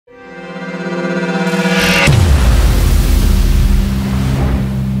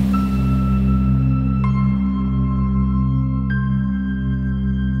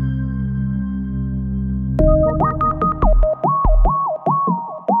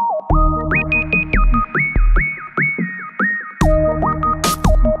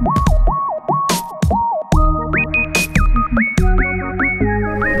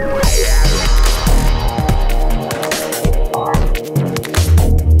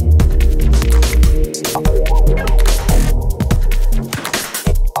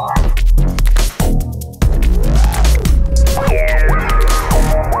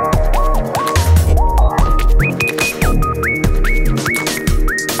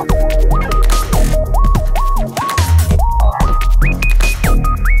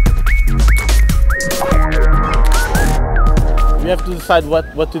decide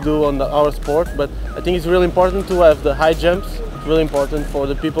what to do on our sport, but I think it's really important to have the high jumps. It's really important for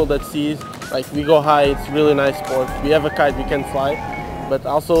the people that see, like we go high, it's really nice sport. We have a kite, we can fly, but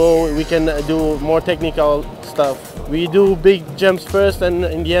also we can do more technical stuff. We do big jumps first, and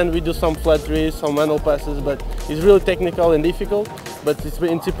in the end we do some flat threes, some manual passes, but it's really technical and difficult, but it's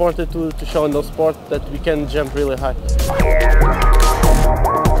important to show in the sport that we can jump really high.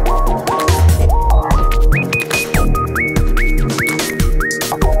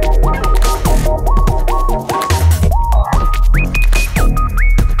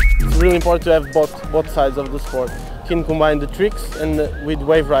 It's really important to have both sides of the sport. You can combine the tricks and with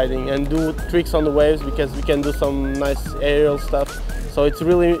wave riding and do tricks on the waves, because we can do some nice aerial stuff. So it's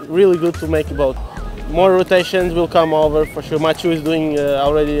really good to make both. More rotations will come over for sure. Machu is doing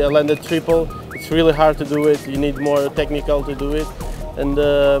already a landed triple. It's really hard to do it. You need more technical to do it. And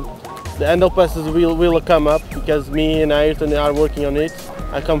the handle passes will come up, because me and Ayrton are working on it.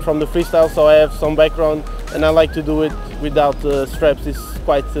 I come from the freestyle, so I have some background, and I like to do it without straps. It's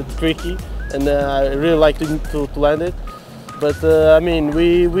quite tricky, and I really like to land it. But I mean,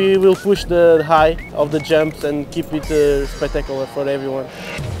 we will push the high of the jumps and keep it spectacular for everyone.